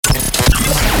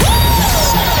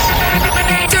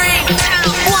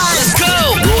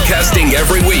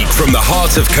every week from the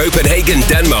heart of Copenhagen,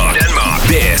 Denmark.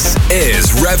 This is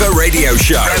Rever Radio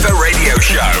Show.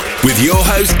 With your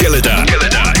host, Gillida.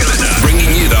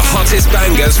 Bringing you the hottest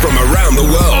bangers from around the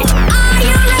world. Are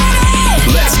you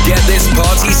ready? Let's get this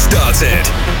party started.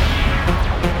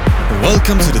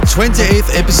 Welcome to the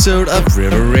 28th episode of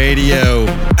River Radio.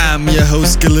 I'm your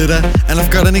host Gillida, and I've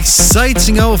got an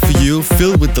exciting hour for you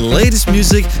filled with the latest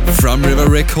music from River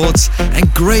Records and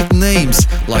great names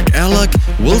like Alok,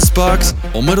 Will Sparks,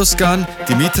 Omedoskan,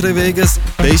 Dimitri Vegas,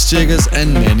 Bass Jiggers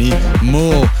and many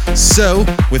more. So,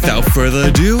 without further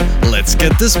ado, let's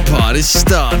get this party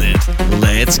started.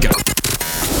 Let's go.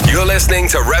 You're listening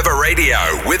to Rever Radio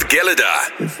with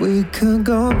Gillida. If we could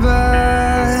go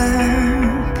back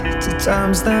to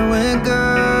times that were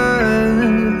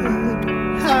good,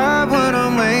 I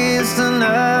wouldn't waste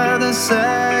another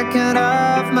second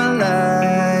of my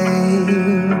life.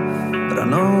 But I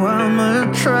know I'm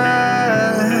a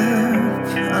trap,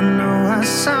 I know I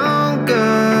sound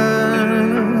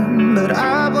good, but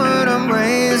I wouldn't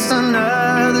waste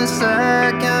another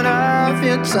second of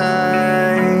your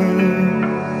time.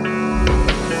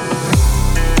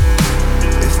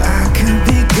 If I could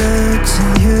be good to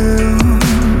you,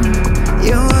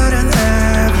 you wouldn't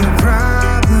have your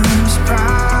problems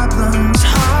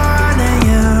haunting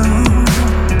you.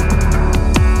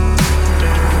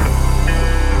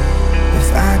 If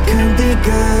I could be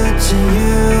good to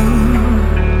you,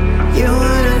 you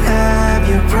wouldn't have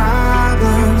your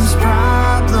problems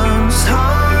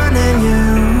haunting you.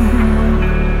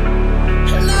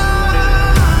 No,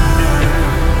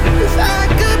 if I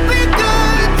could be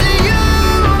good to you,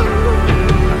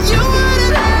 you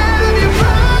wouldn't have your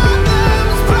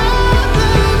problems haunting you.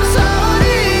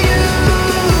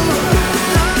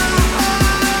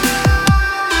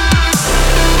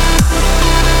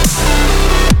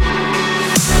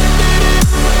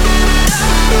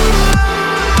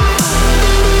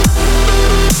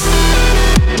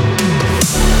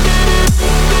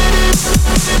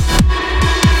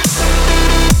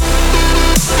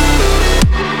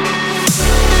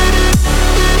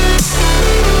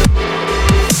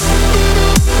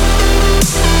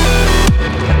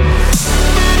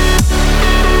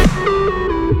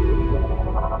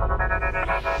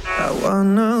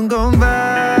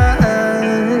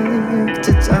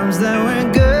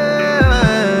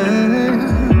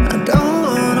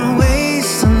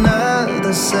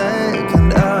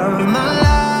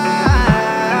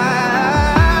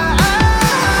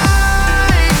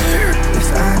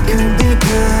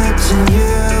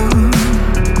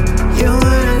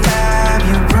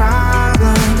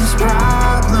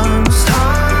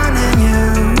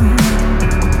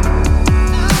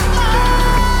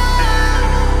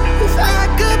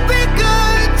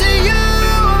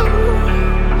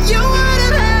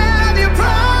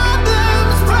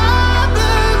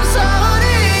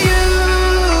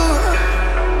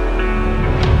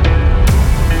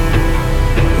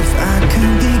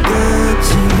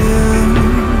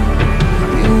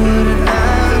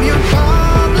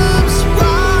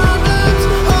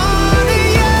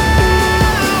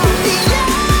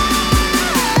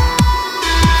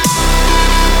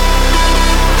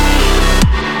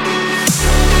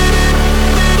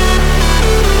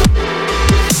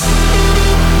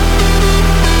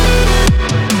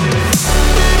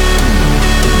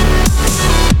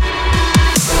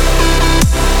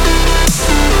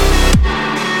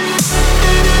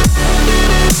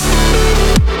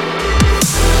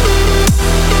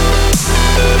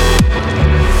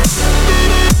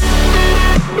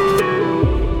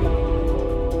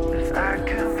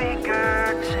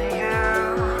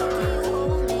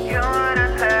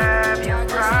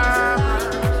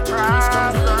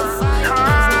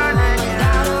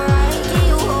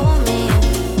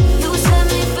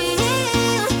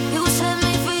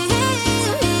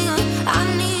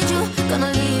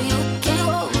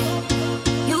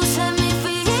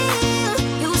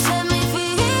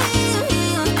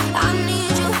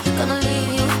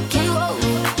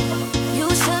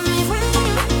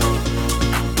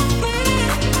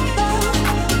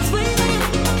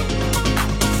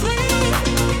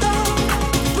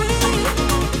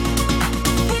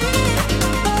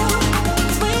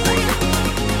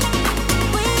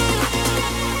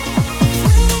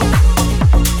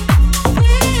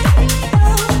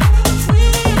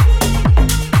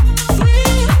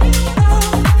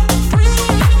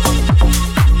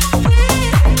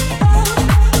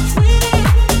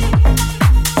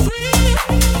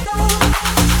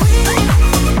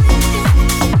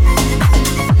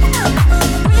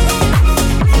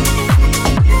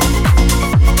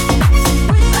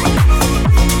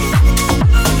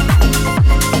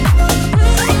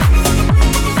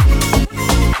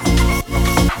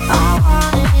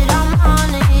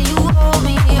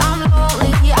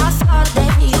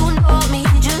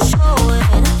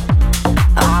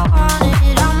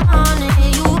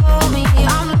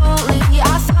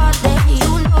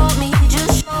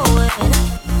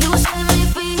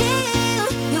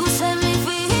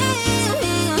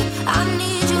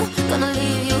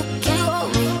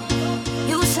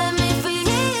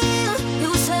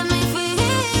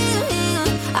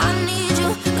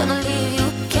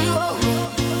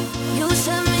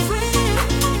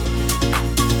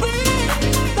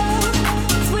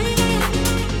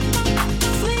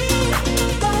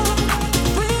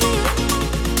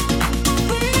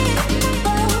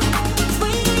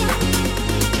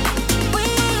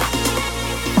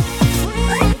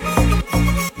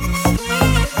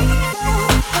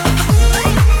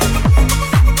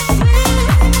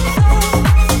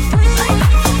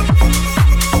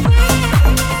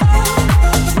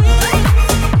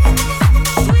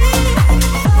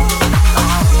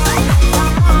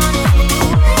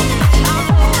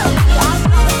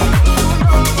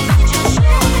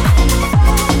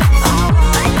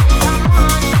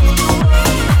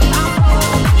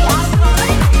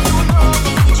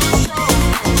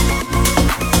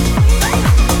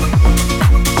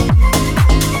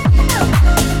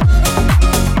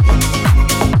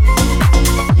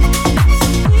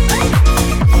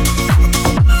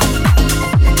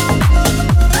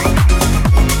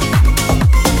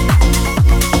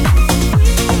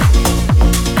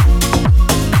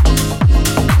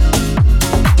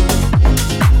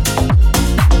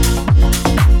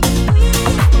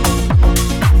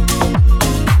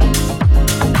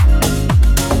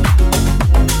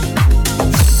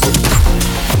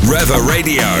 River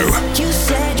Radio. You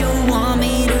said you want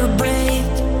me to break.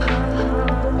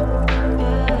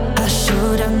 I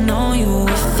should have known you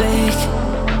were fake.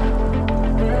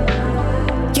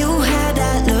 You had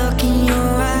that look in your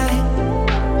eye.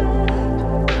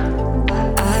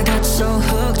 I got so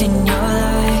hooked in your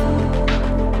light.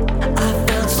 I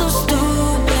felt so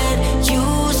stupid,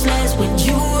 useless when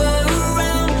you were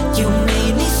around. You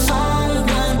made me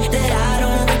someone that I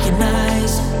don't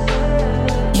recognize.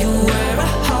 You were a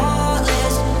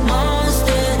heartless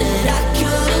monster that I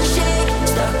couldn't shake.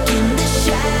 Stuck in the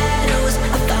shadows,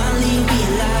 I finally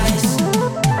realized.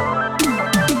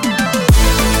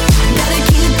 Gotta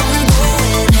keep on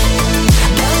going.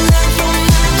 Gotta learn from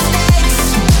my mistakes.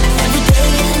 Every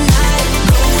day and night,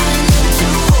 going into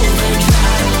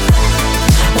overdrive.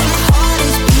 When my heart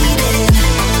is beating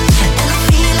and I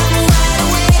feel I'm wide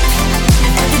awake.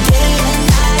 Every day and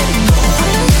night,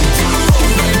 going into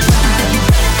overdrive.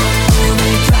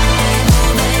 Overdrive,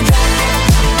 overdrive.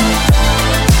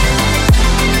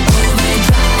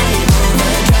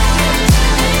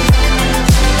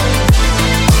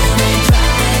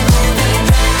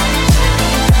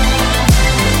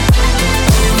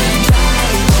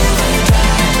 Overdrive,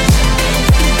 overdrive.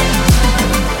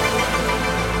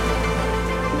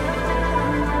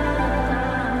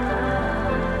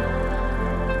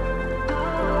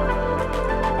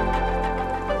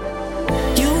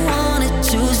 You wanted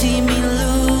to see me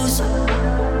lose.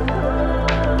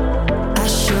 I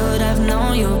should have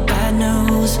known your bad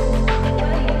news.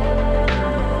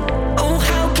 Oh,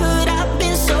 how could I have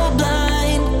been so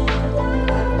blind?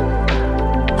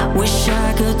 Wish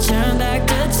I could turn back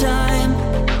the time.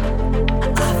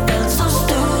 I felt so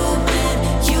stupid,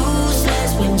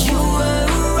 useless when you were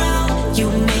around. You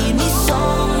made me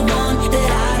someone that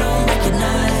I don't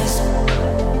recognize.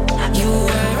 You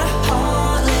were a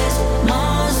heartless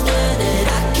monster that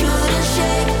I couldn't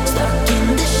shake. Stuck in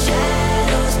the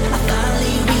shadows, I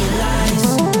finally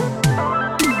realized.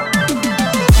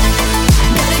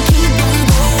 Gotta keep on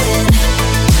going.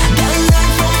 Gotta learn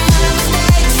from my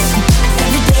mistakes.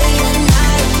 Every day and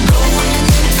night, going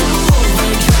into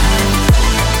overdrive.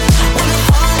 When my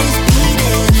heart is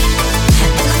beating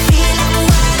and I feel I'm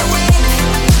wide awake.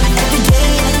 Every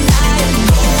day and night,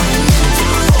 going into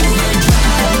overdrive. Overdrive,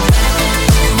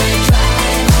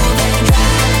 overdrive.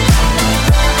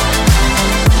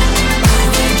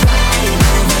 Overdrive,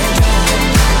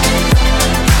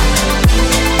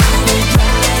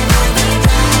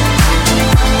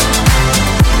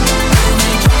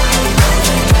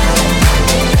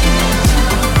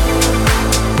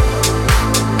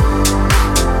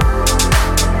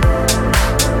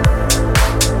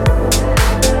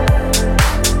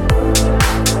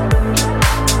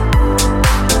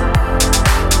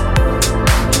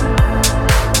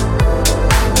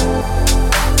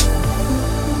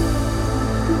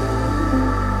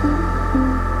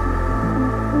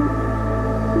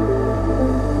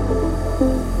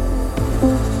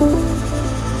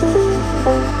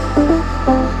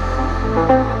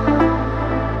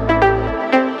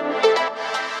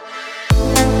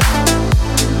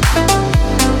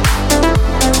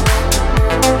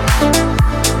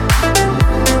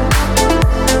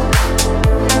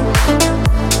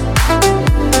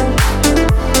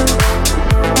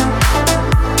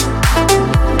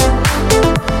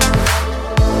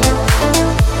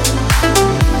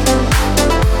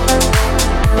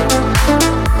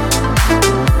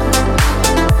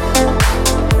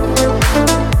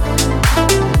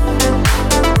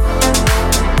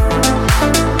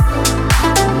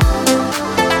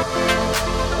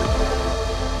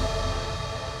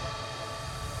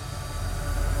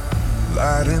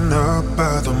 Lighting up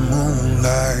by the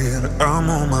moonlight, I'm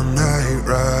on my night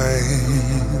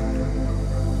ride.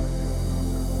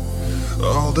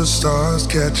 All the stars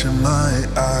catching my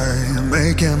eye,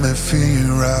 making me feel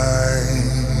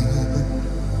right.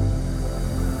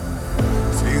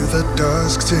 Feel the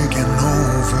dusk taking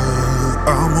over,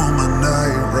 I'm on my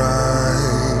night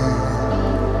ride.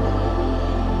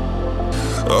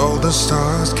 All the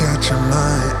stars catching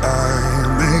my eye,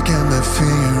 making me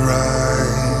feel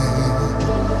right.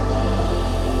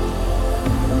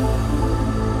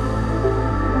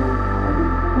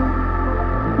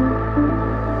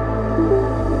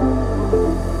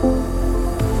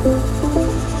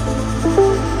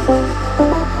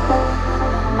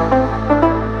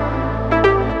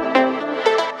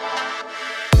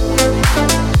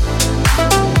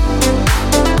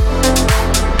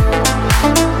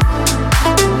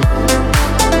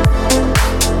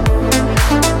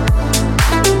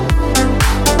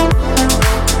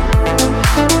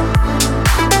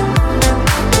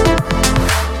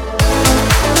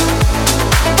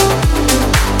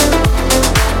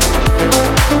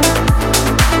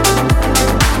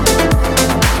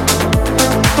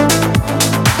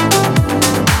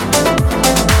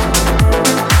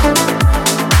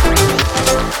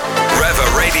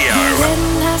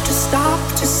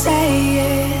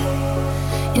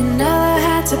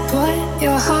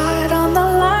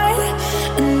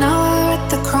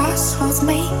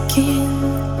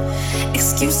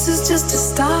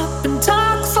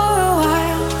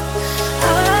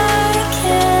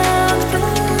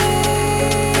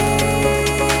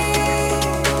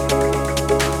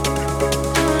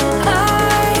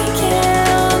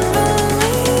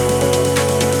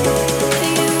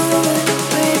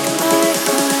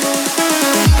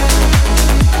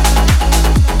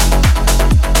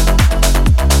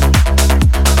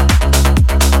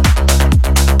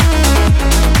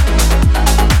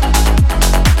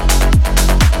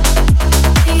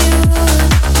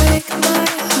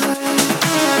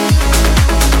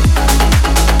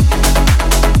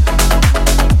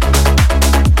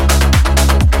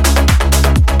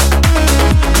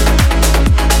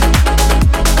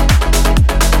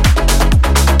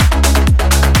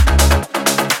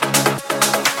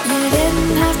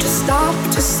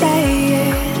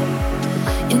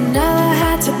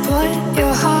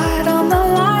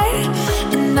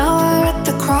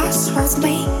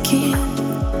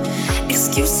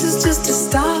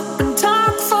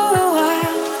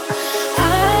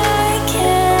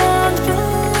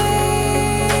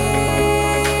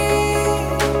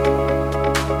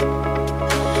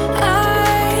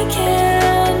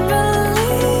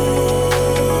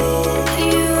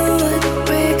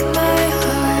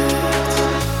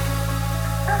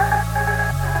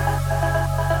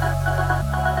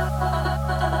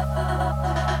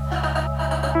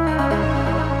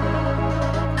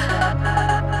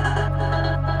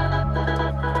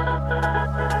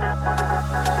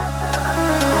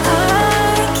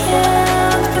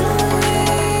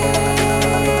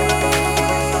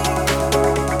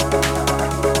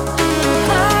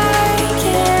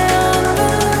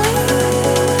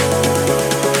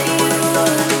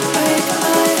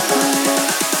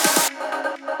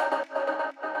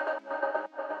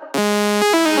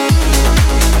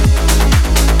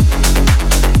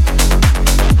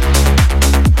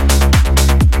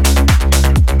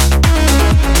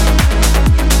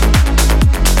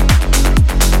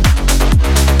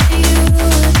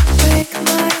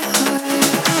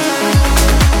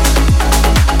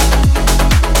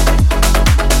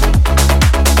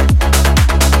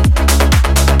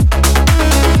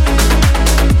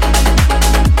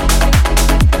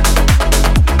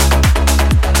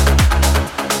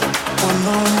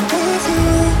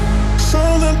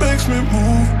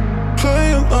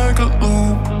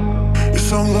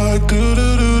 like do do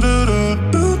do do do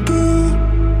do do.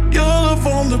 Your love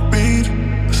on the beat,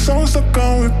 the song stuck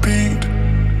on repeat.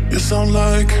 You sound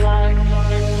like,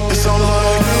 you sound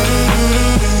like do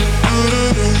do do do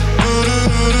do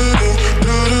do.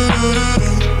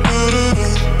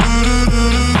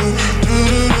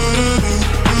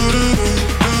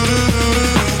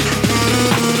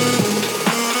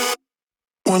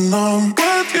 When I'm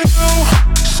with you,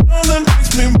 something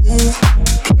makes me move,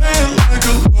 playing like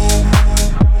a loop.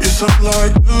 You sound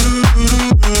like do do do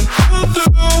do do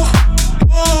do.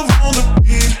 Love on the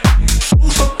beat,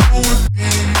 songs up on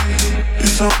repeat. You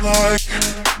sound like,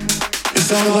 you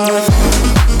sound like.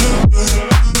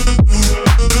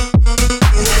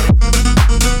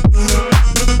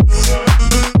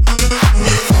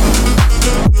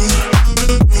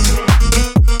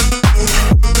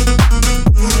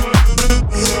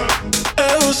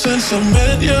 Since I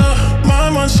met ya, my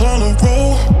mind's on a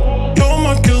roll. You're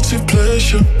my guilty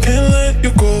pleasure, can't let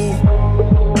you go.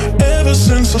 Ever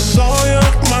since I saw ya,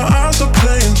 my eyes are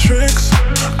playing tricks.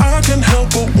 I can't help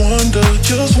but wonder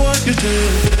just what you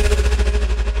did.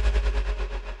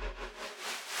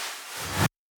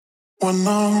 When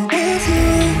I'm with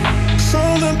you,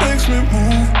 something makes me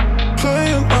move,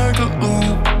 playing like a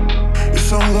loop. You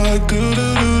sound like do do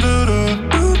do do do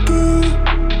do do.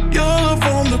 Your love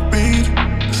on the beat,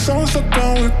 songs stuck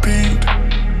on repeat.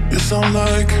 You sound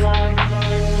like,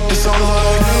 you sound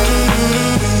like.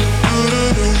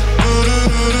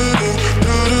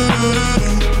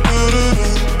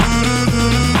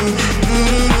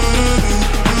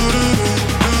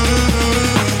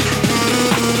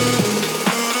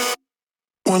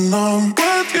 When I'm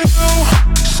with you,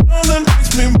 something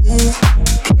makes me move,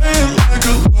 playing like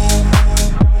a loop.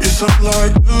 You sound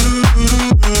like do do do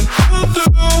do do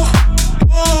do.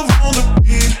 Love on the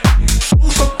beat,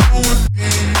 songs stuck on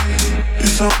repeat. You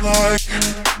sound like,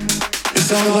 you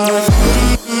sound like.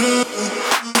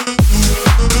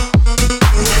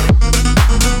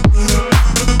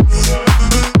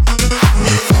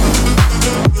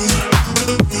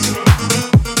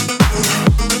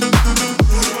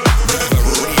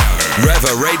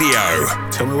 Radio.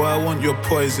 Tell me why I want your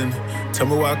poison. Tell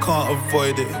me why I can't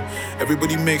avoid it.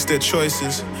 Everybody makes their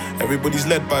choices. Everybody's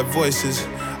led by voices.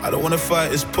 I don't wanna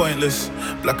fight, it's pointless.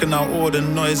 Blacking out all the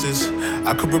noises.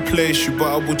 I could replace you, but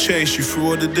I will chase you through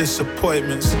all the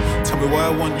disappointments. Tell me why I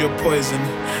want your poison.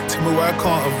 Tell me why I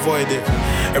can't avoid it.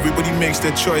 Everybody makes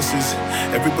their choices.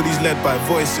 Everybody's led by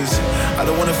voices. I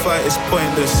don't wanna fight, it's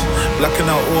pointless. Blacking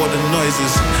out all the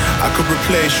noises. I could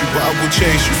replace you, but I will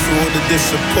chase you through all the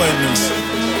disappointments.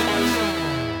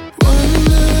 When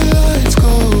the lights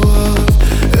go off,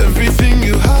 everything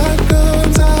you hide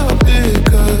comes out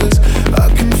because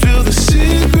I can feel the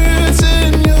secrets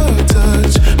in your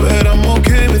touch, but I'm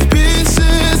okay with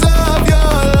pieces of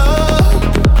your love.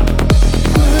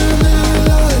 When the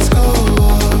lights go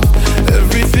off,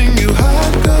 everything you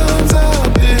hide comes out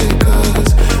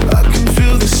because I can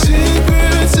feel the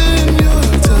secrets in your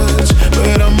touch,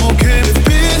 but I'm okay with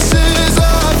pieces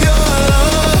of your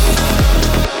love.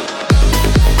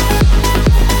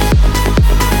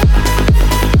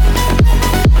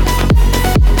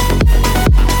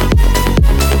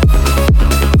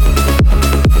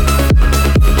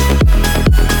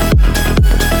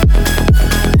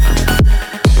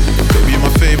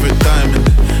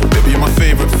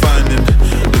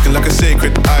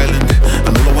 Sacred island,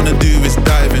 and all I wanna do is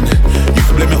dive in. You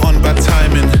can blame it on bad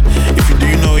timing. If you do,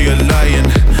 you know you're lying.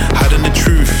 Hiding the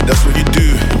truth, that's what you do.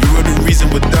 You are the reason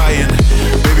we're dying.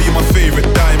 Baby, you're my favorite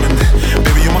diamond.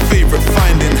 Baby, you're my favorite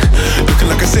finding. Looking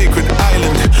like a sacred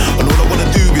island, and all I wanna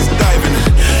do is dive in.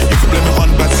 You can blame it on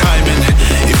bad timing.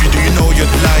 If you do, you know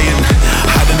you're lying.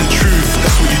 Hiding the truth,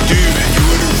 that's what you do. You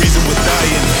are the reason we're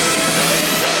dying.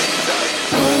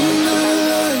 When the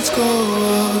lights go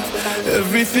off,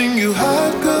 everything you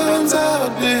hide comes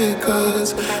out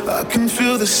because I can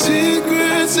feel the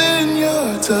secrets in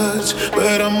your touch,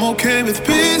 but I'm okay with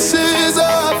pieces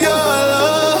of your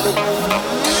love.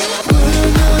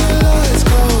 When the lights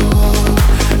go off,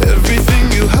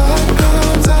 everything you hide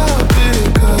comes out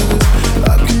because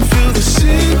I can feel the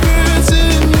secrets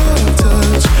in your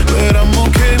touch, but I'm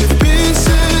okay with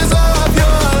pieces of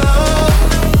your love.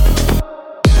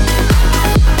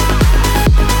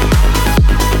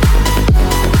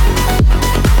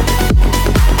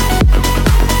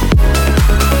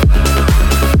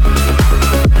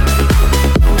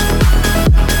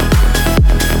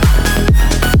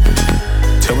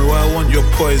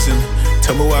 Poison.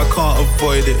 Tell me why I can't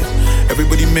avoid it.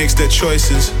 Everybody makes their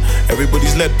choices.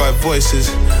 Everybody's led by voices.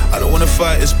 I don't wanna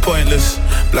fight, it's pointless.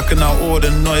 Blacking out all the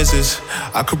noises.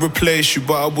 I could replace you,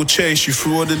 but I will chase you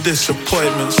through all the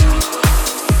disappointments.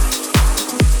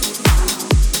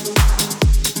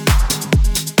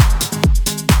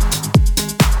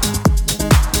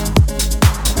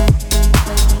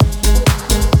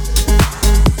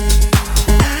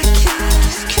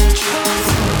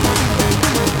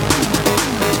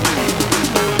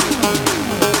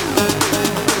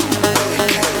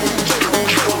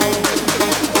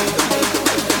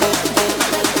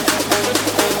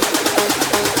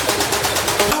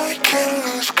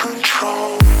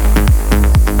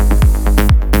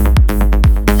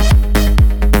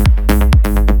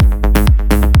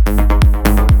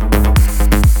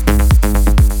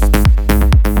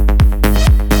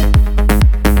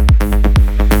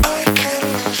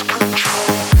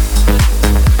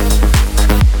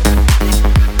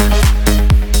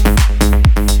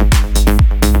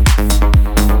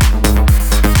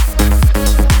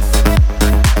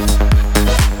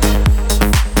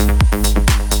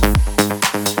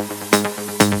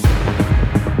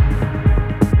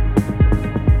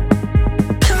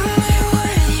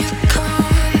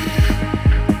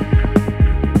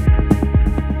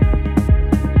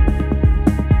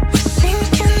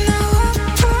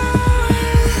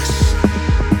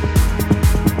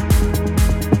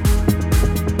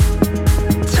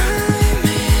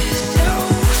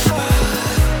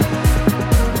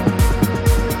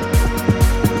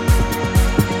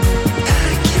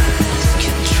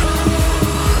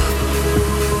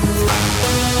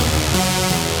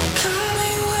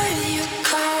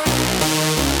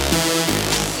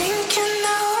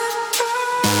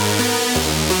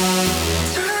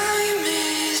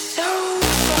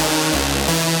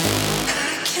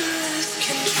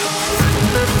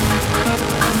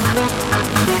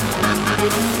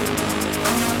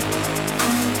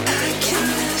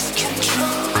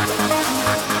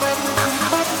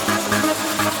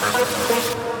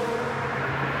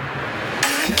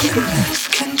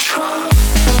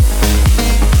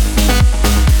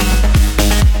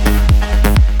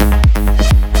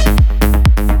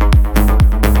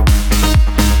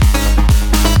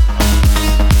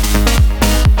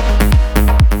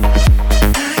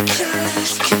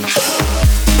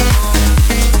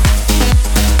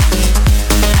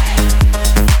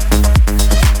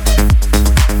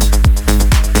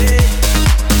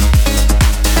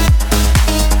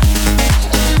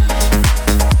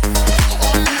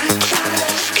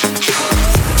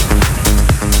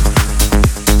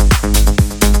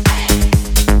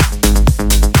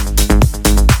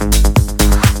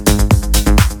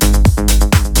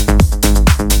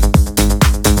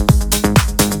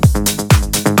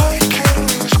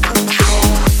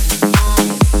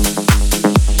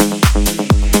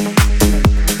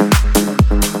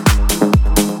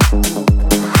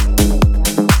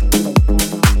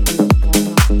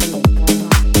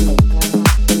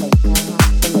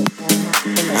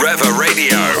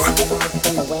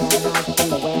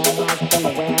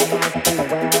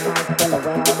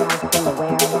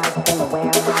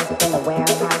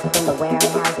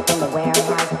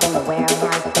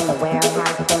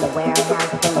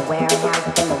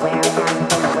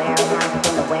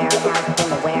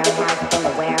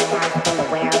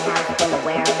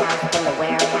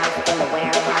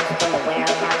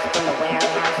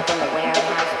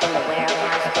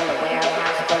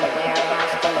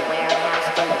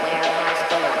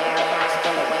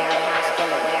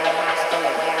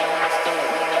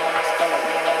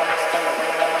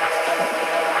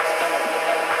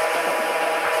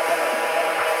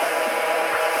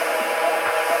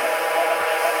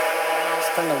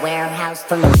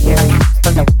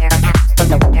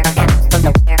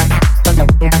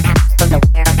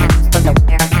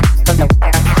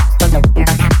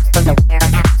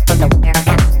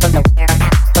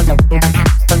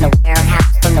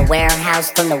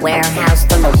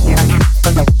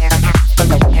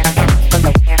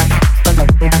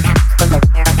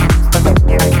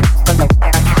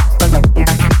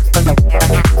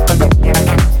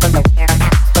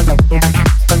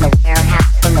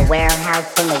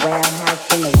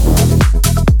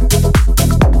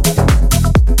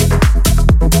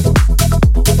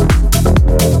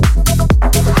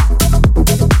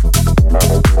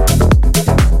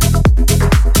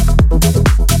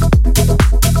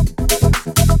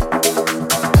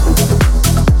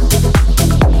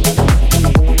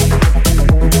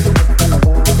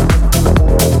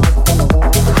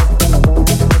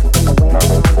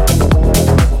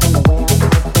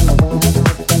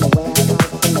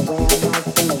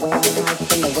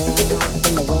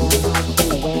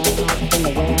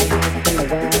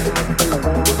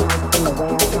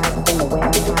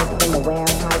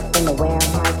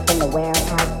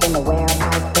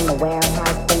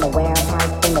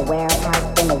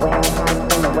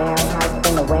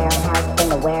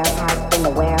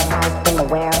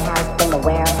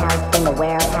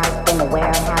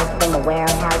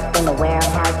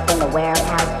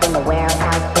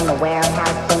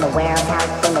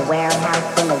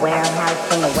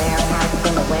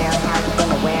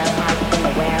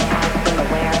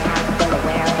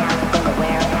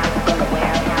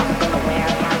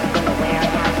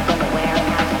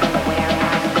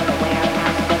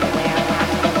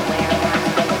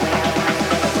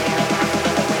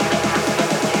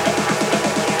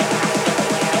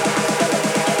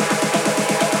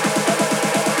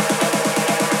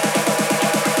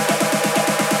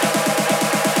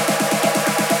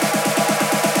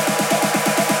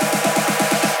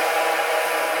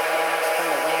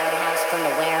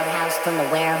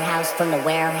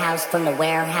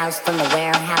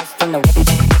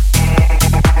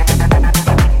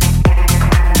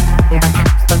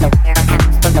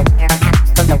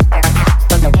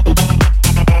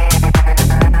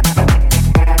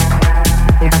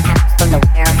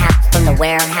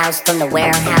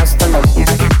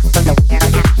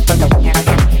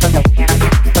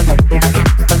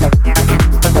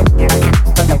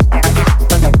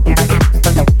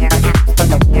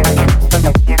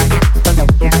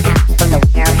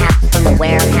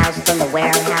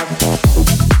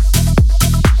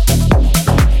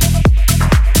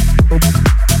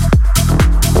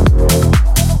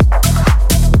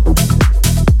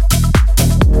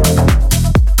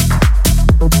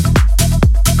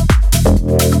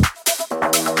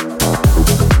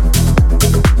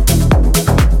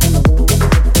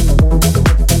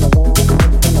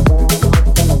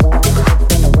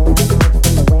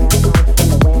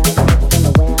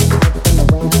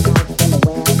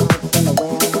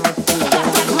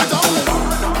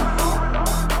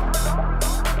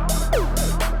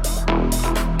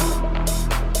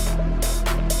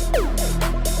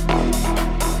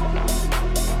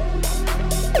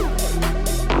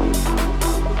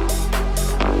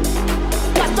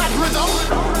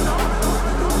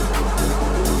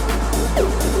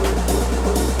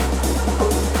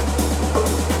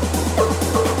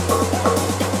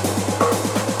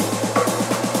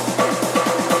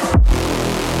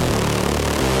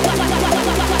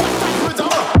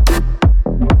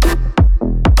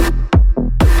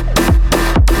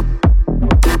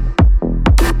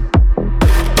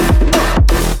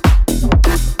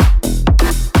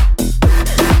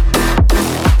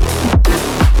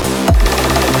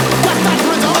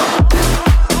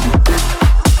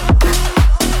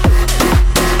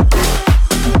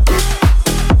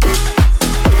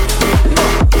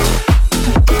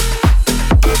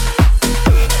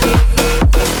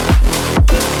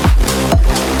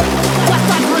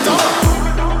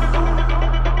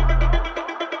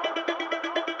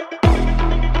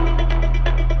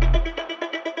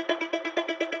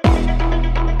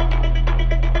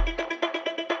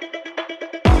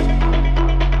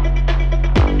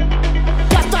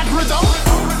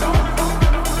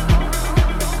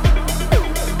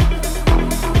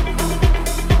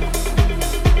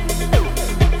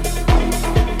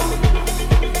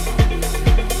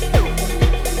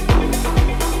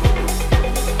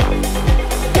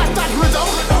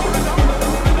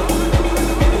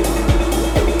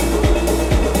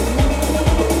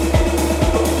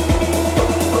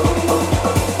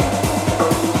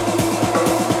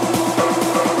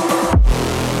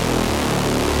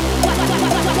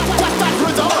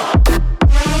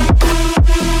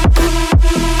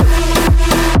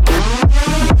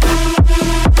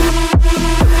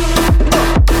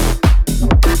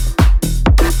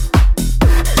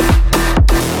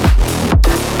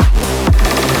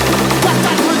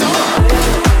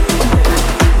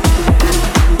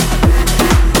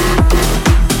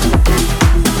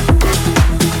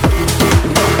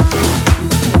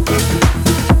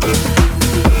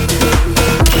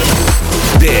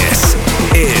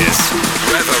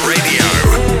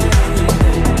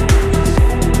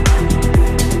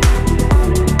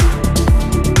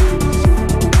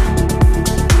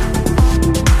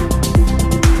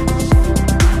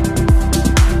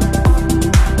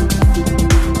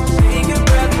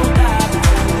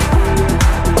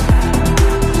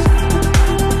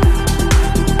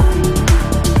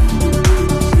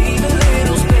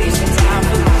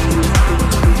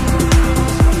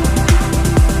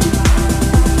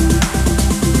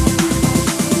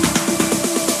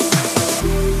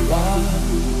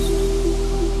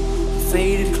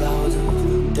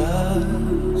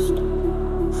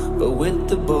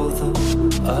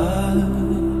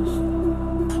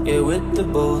 yeah, with the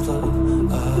both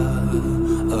of us.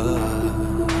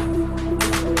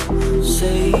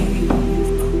 Save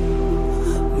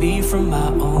me from my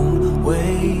own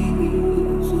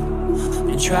ways,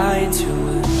 and trying to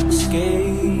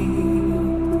escape,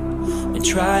 and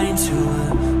trying to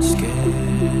escape.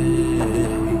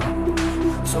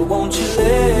 So won't you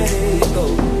let it go?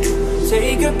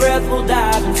 Take a breath, we'll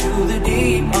dive into the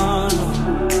deep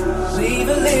unknown. Leave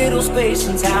a little space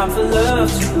and time for love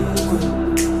to grow.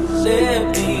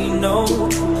 Let me know.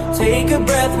 Take a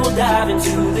breath, we'll dive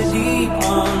into the deep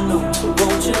unknown. So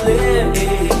won't you let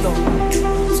it go?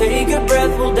 Take a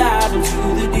breath, we'll dive into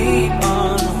the deep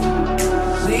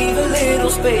unknown. Leave a little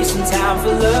space and time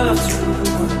for love to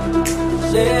grow.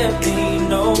 Let me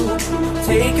know.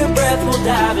 Take a breath, we'll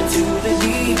dive into the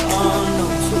deep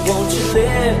unknown. So won't you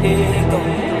let it go?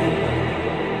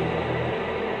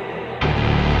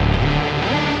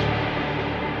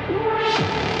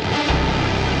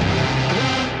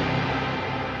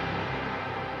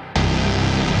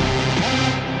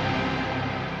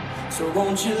 So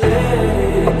won't you let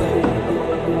it go?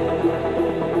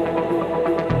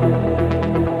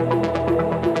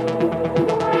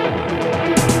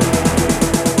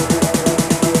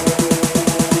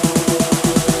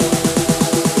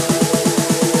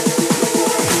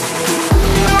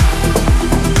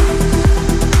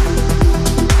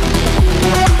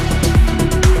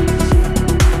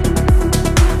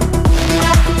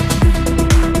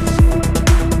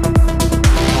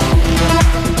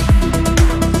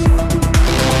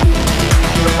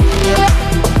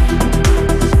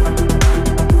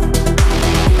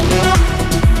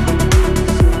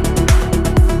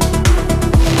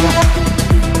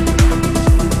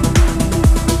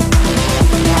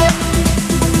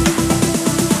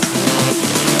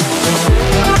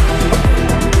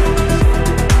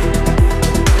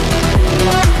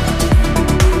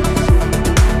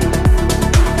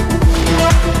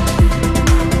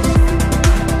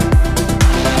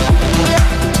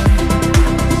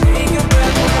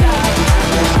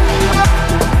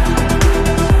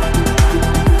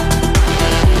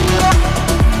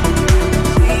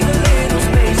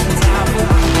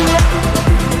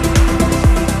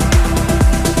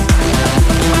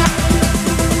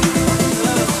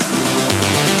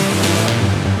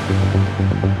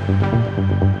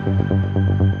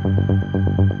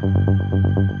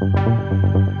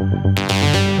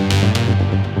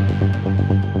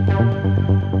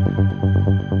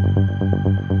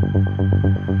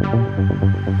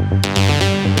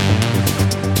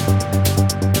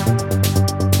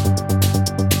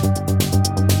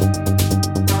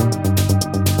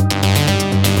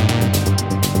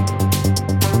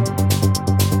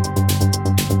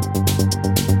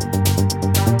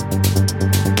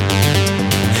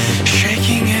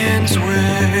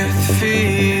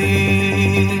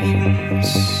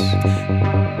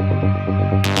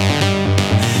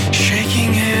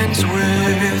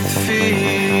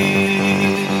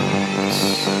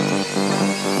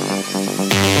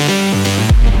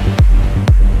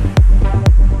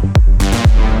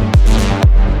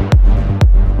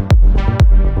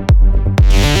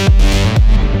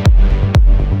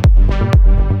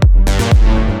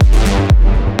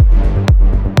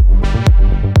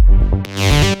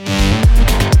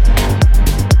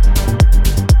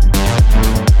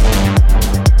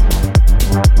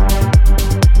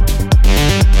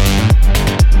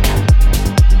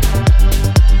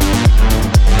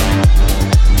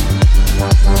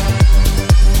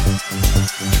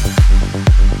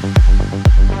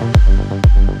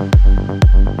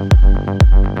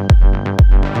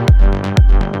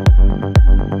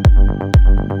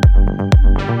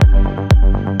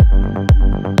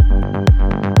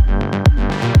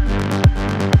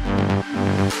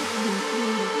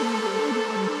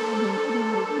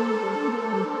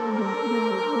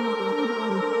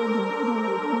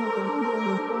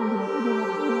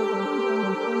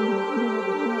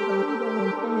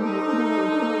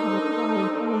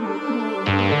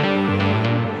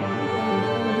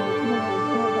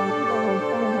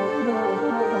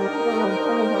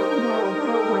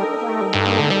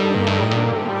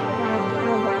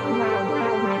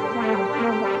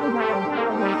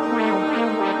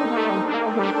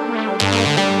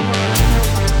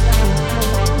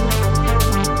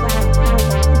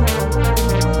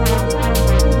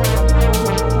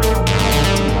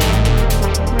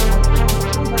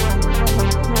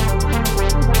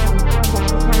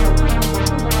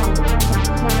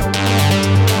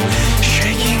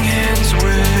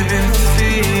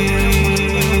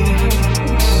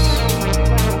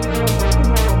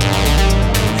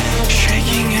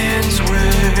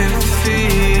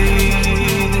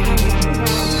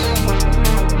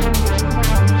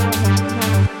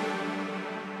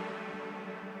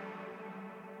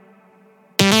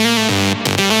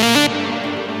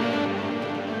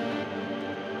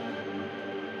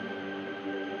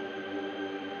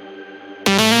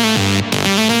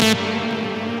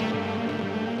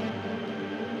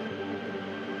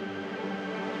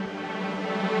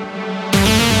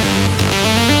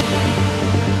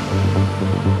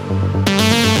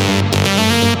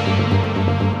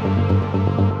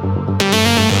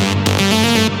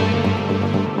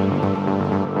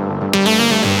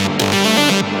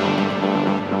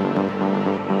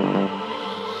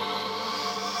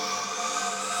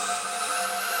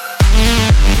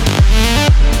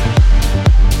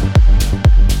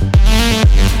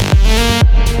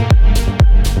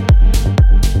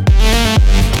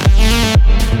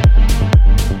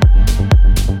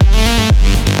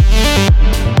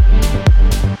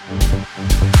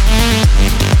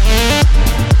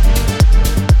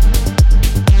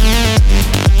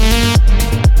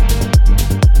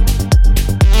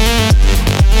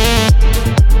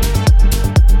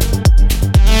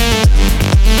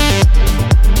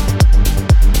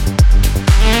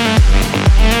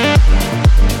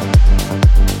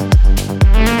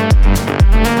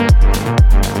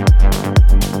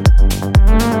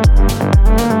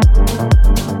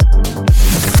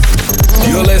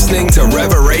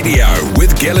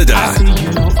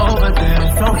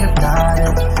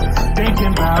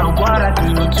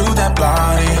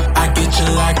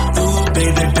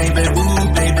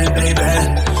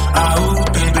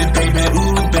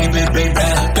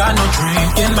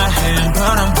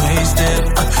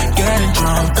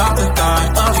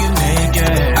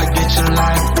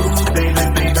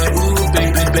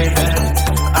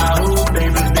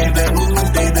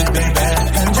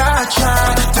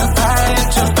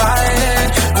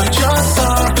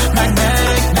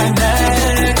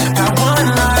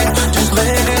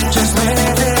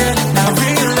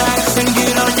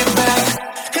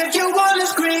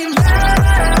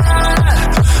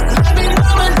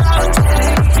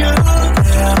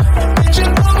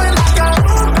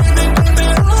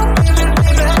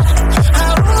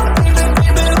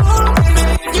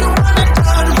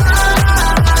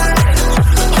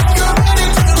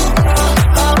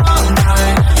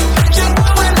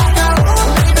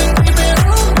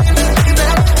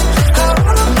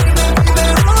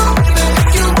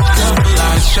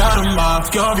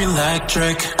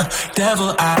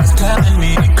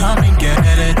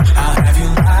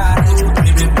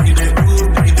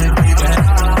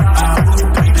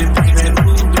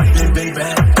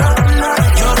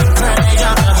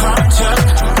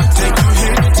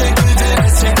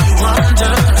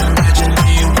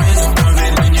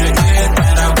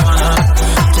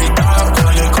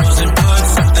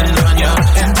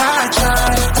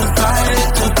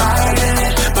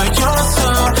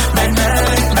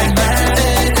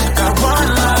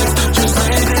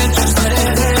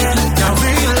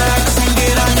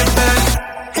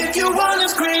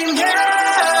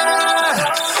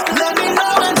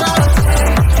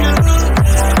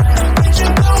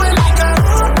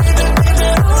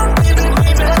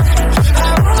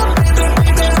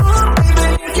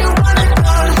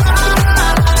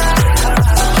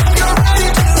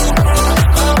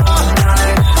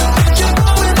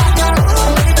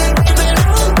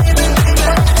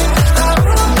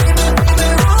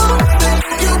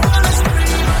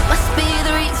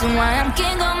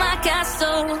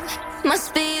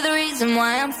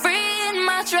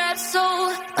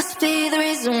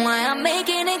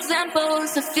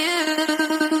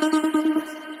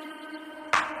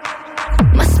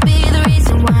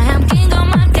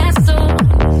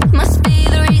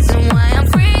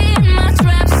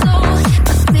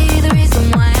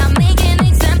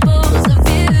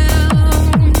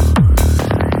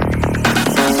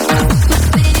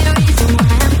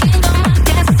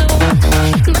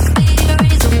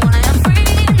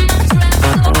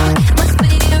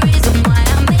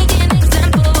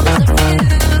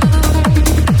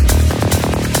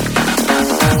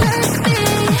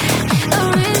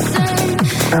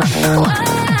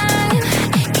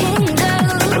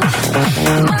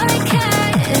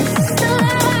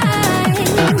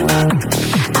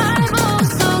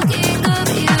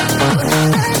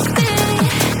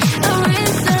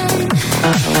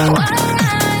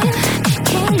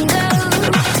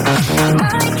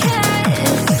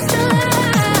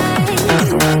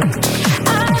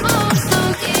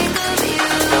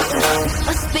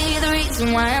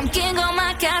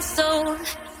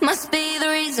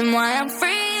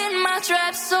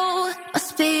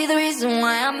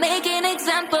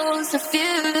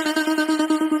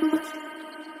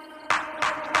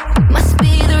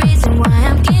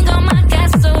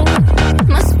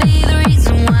 Must be the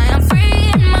reason why I'm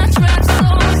free in my trap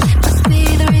soul. Must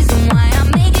be the reason why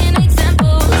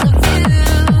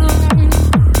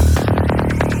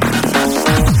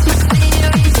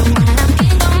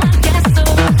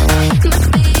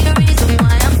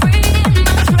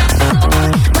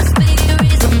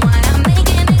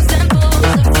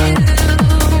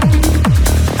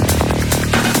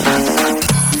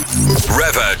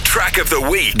the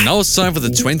week. Now it's time for the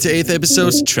 28th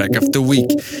episode's Track of the Week.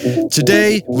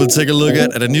 Today, we'll take a look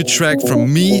at a new track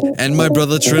from me and my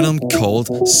brother Trinum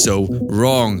called So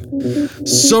Wrong.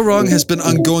 So Wrong has been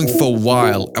ongoing for a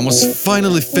while and was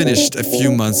finally finished a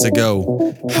few months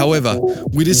ago. However,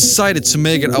 we decided to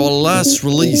make it our last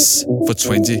release for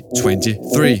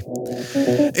 2023.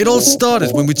 It all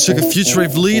started when we took a future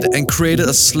rave lead and created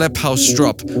a slap house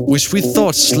drop, which we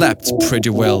thought slapped pretty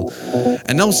well.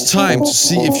 And now it's time to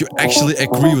see if you actually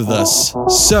agree with us.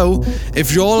 So,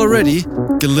 if you're all ready,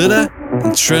 Glitter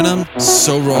and Trinum,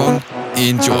 So Wrong,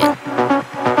 enjoy.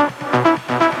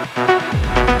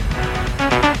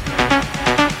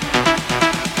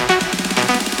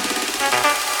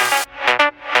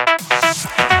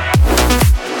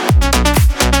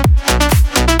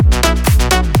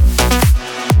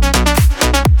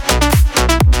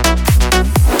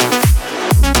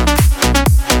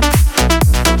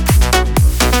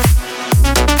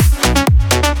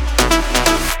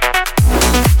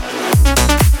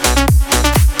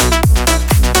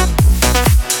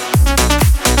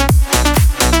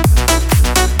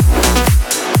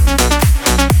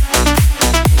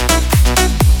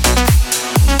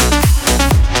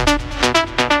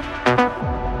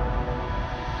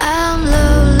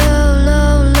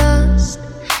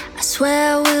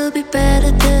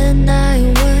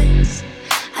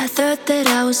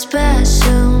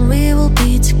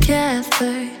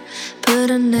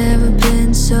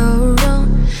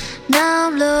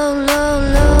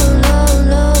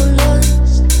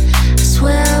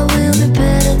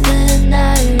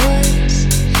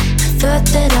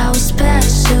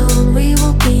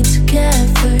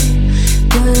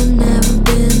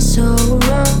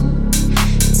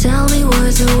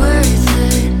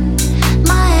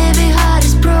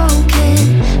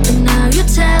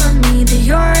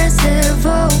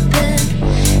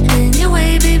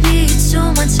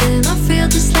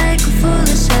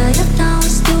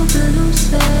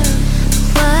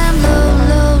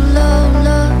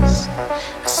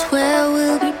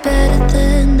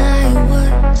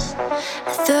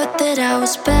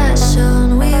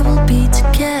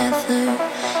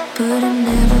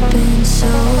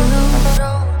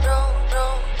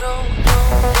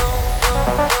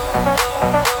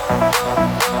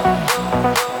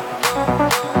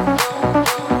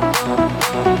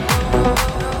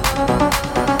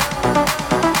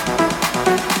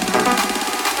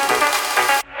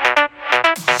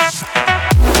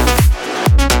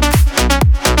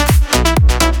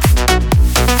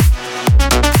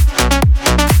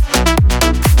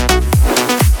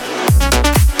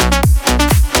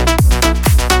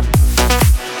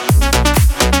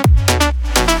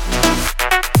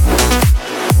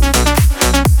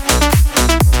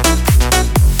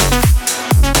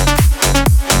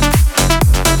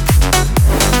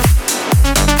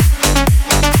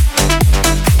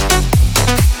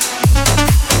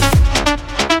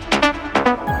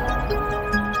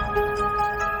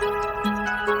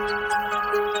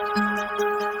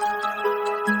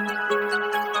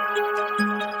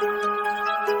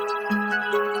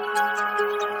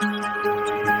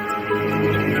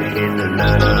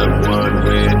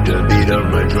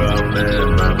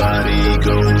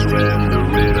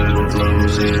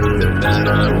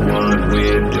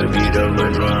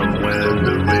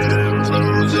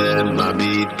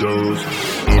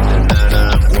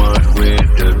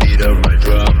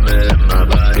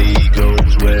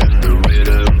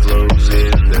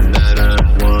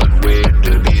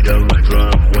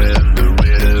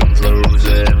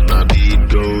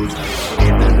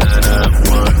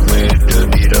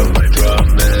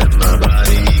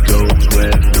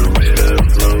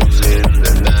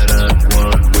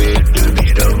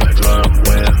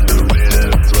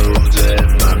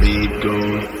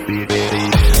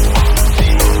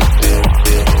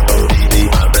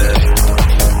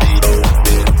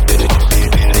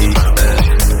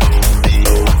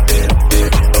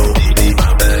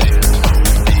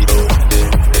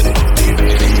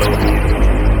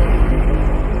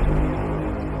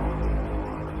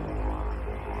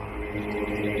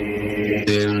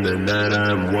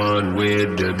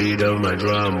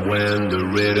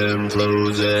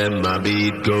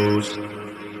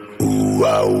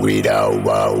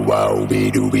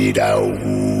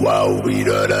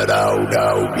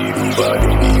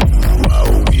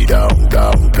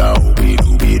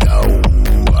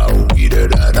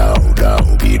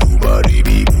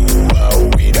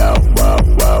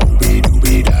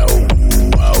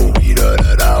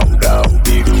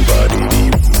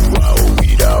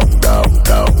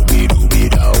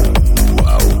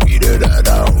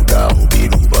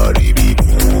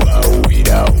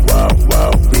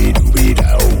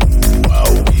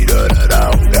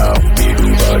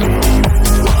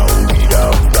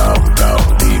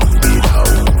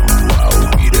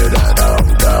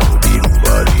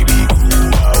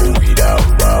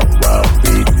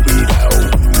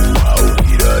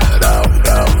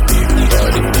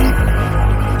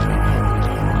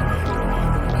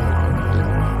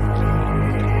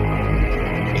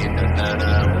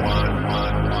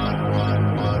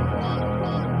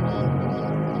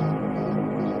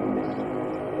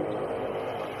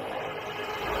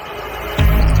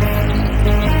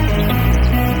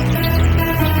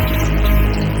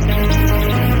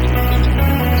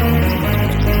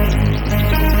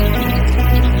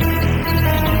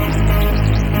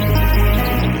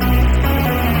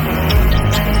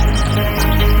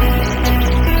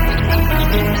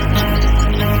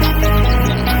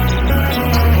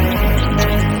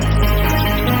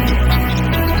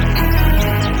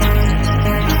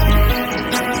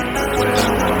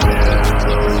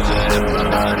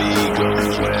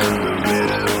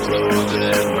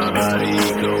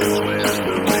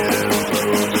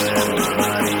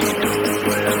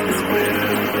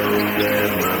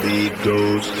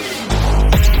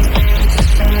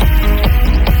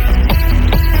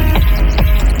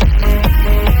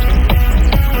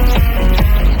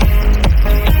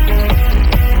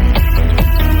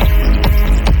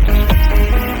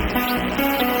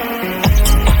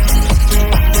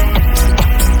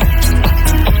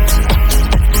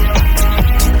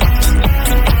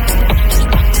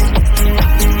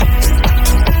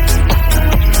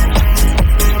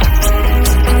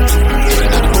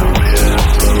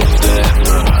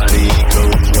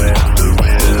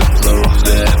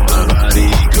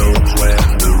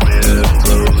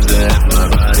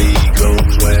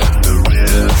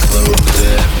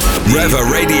 Reva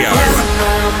Radio.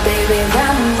 Round, baby,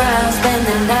 round, round, spend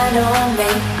the night on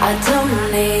me. I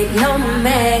don't need no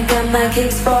man, got my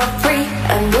kicks for free.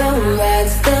 And we'll ride,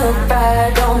 still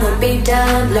ride on the beat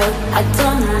down low. I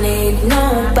don't need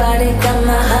nobody, got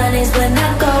my honeys when I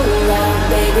go round,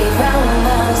 baby, round,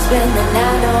 round, spend the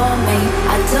night on me.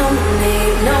 I don't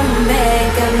need no man,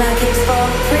 got my kicks for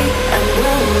free. And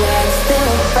we'll ride,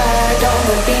 still ride on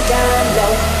the beat down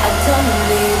low. I don't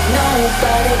need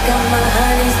nobody, got my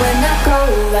honeys when I go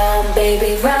round,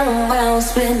 baby, round, round,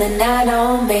 spend the night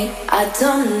on me. I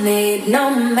don't need no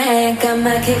man, got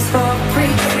my kicks for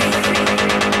free.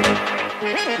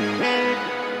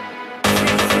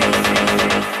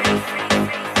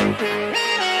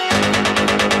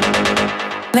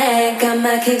 Man, got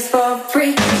my kicks for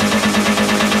free.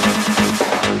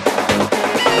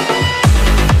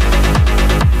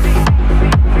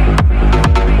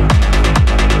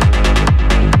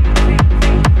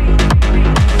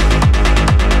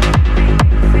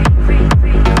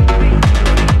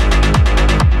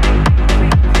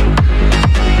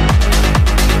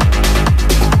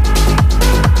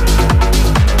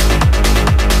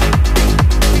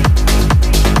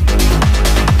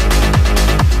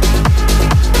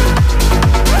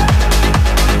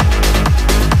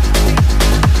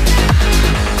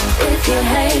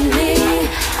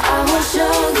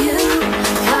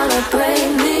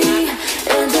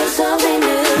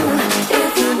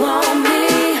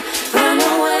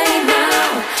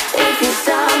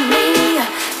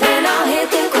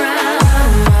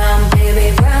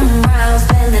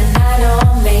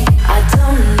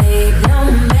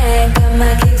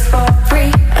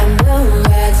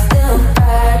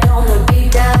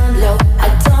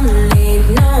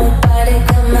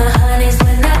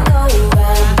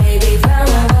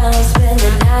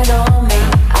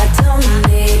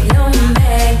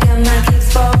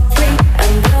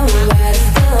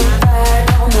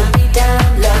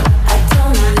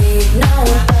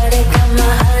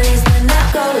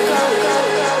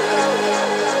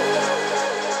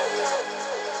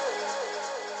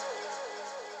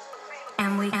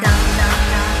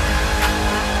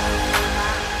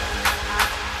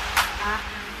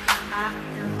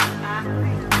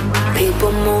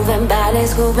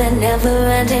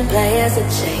 Never-ending players are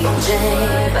changing.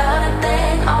 About a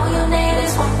thing, all you need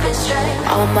is one fit straight.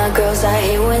 All my girls are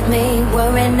here with me,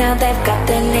 worrying now they've got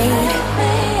their need.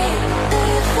 Do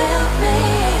you feel me?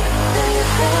 Do you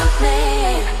feel me?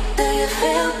 Do you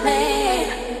feel me?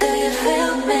 Do you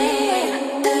feel me?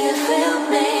 Do you feel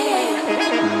me?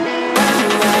 Round,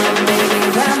 round, baby,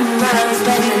 round, round,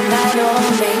 spend the night on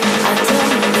me. I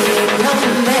don't need no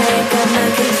man, got my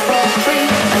kicks for free.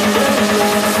 I'm good,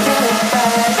 still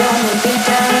bad, gonna be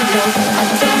down low. I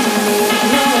don't need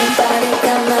nobody,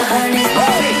 got my honeys for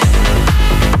free.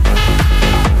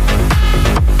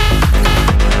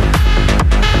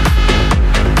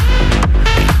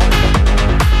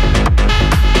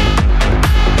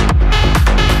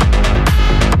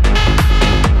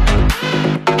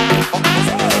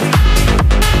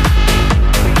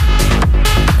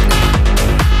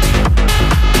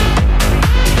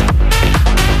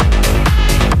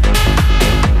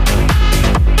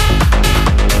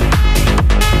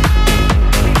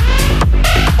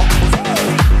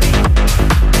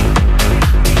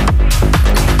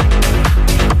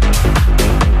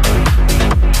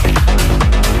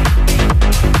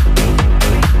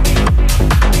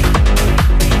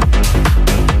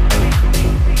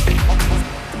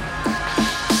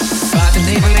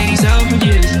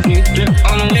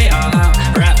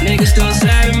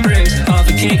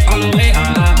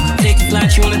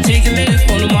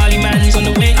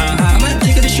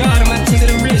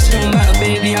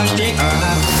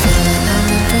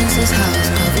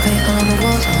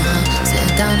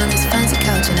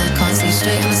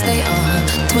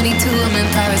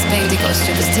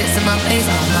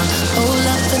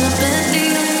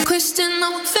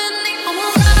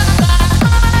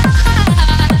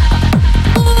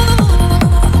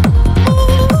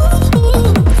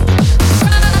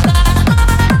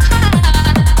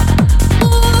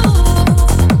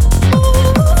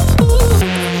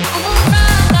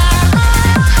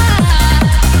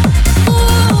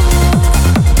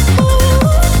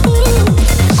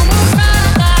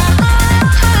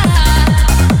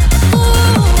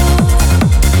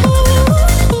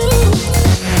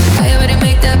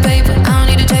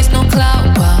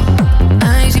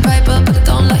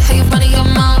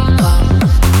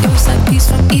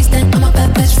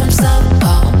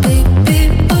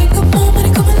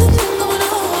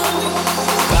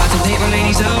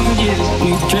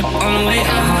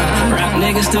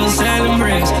 niggas still selling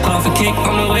bricks. Half a cake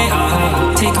on the way,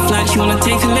 Take a flight, you wanna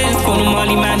take a lift. On the Molly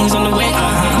money man, he's on the way.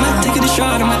 I might take it a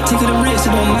shot, I might take it a risk.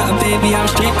 It don't matter, baby, I'm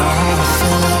straight. I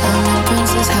feel like I'm in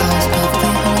Prince's house, purple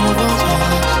paint on the walls.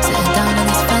 Sitting down on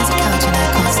this fancy couch and I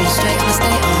can't see straight on the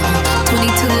state.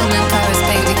 22 I'm in Paris,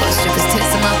 baby, got strippers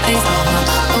tits in my face.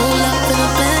 All up in a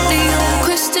Bentley, I'm a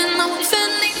Christian, I'm a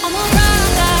Fendi, I'm a ride.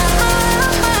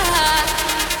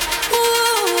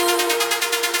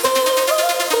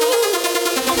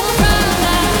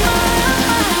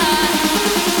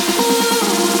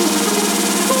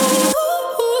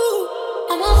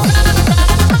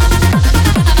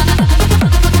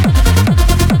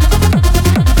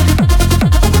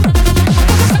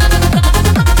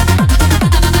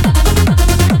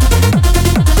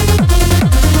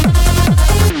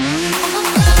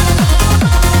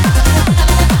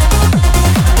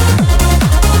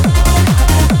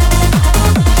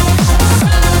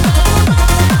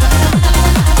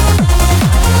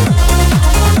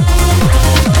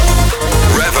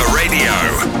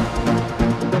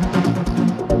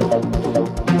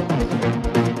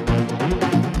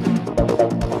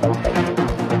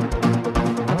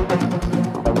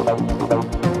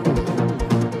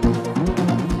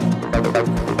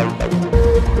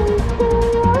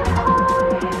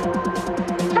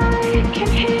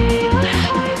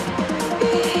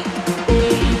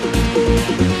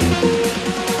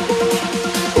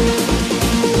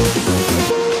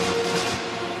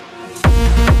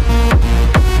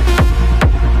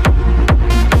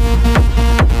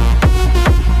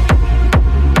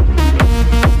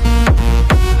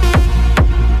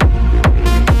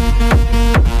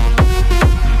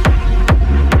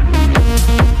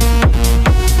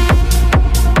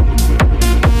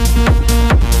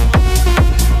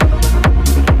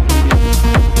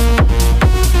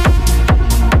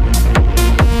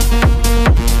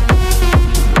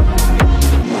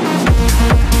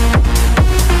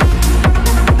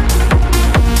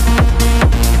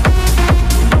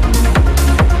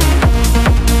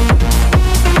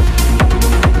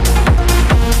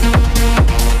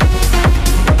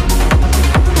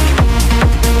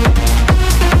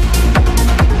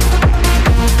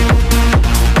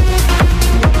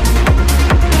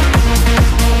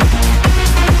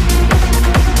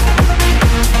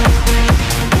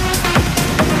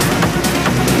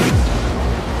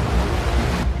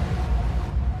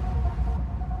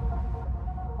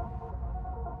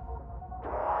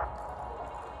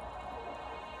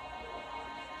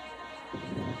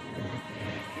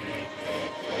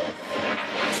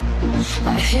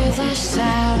 I hear the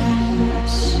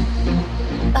sounds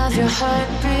of your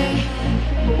heartbeat.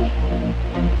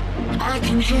 I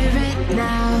can hear it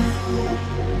now.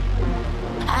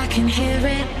 I can hear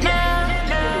it now.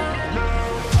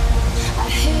 I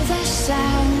hear the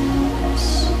sounds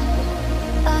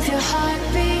of your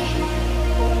heartbeat.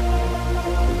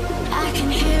 I can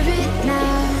hear it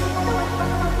now.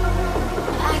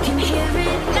 I can hear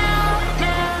it now.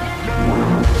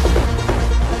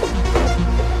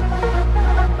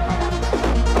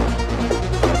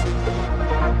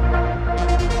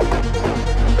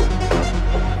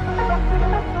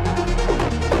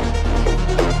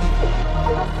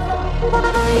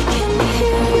 I can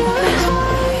hear your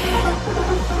heart.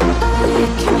 I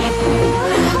can hear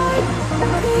your heart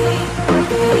beat,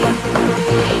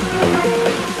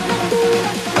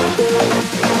 beat, beat.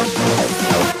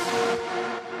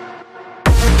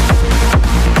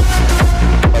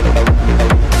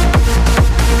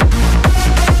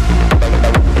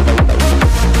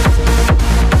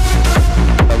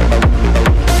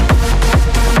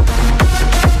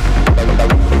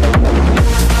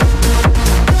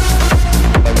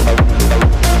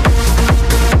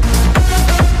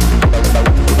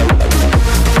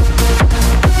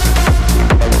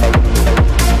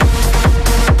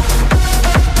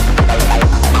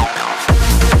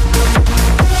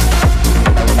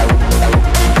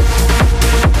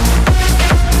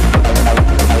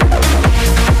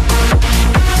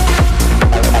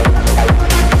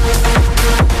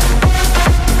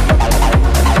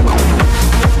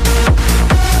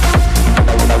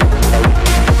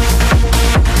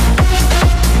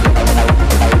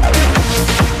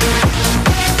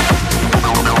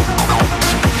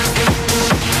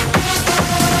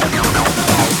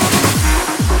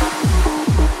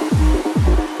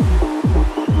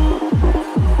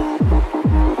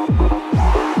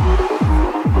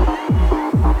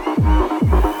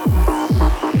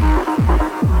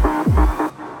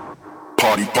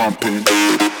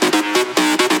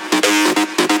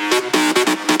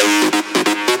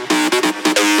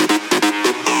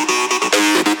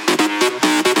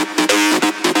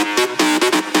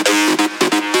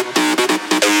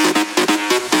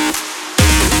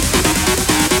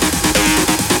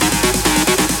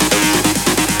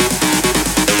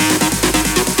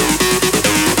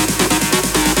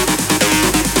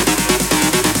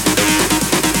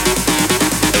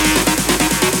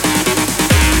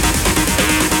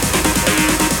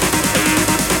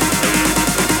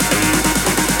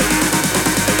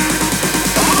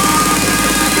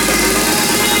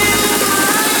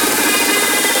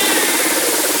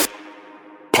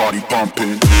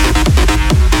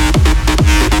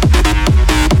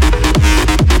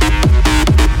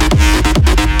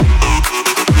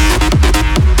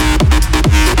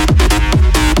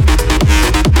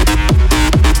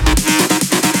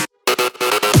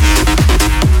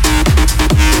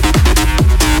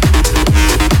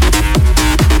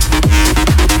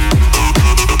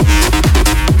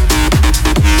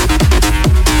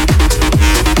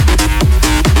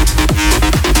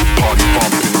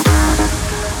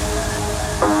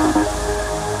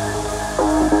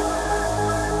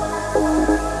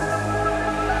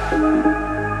 Party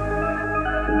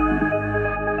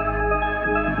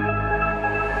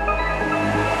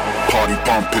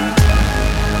pumping.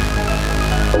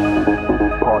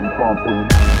 Party pumping.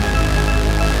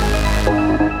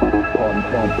 Party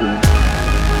pumping.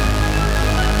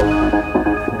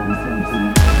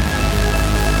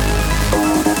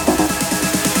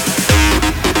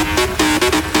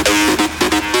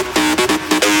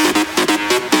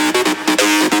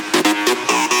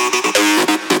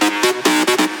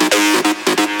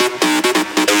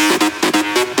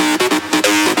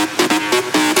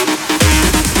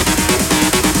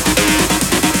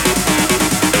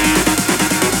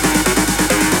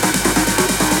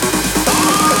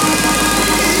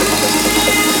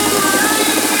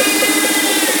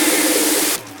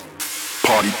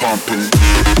 Party pumping.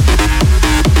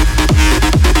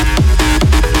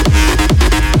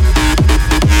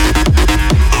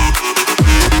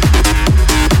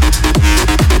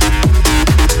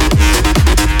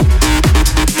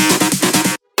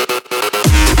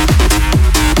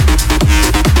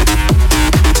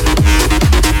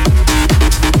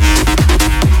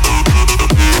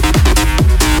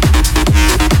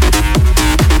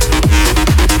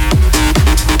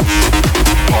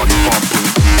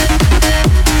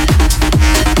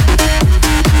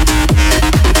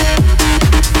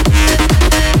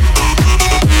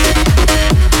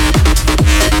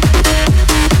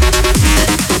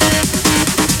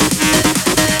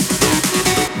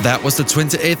 That was the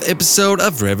 28th episode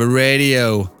of River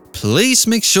Radio. Please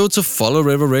make sure to follow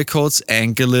River Records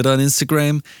and Glitter on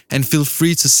Instagram, and feel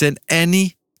free to send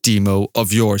any demo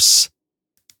of yours.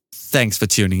 Thanks for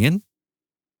tuning in.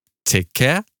 Take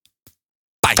care.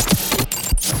 Bye.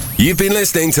 You've been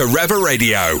listening to River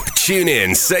Radio. Tune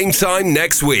in same time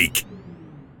next week.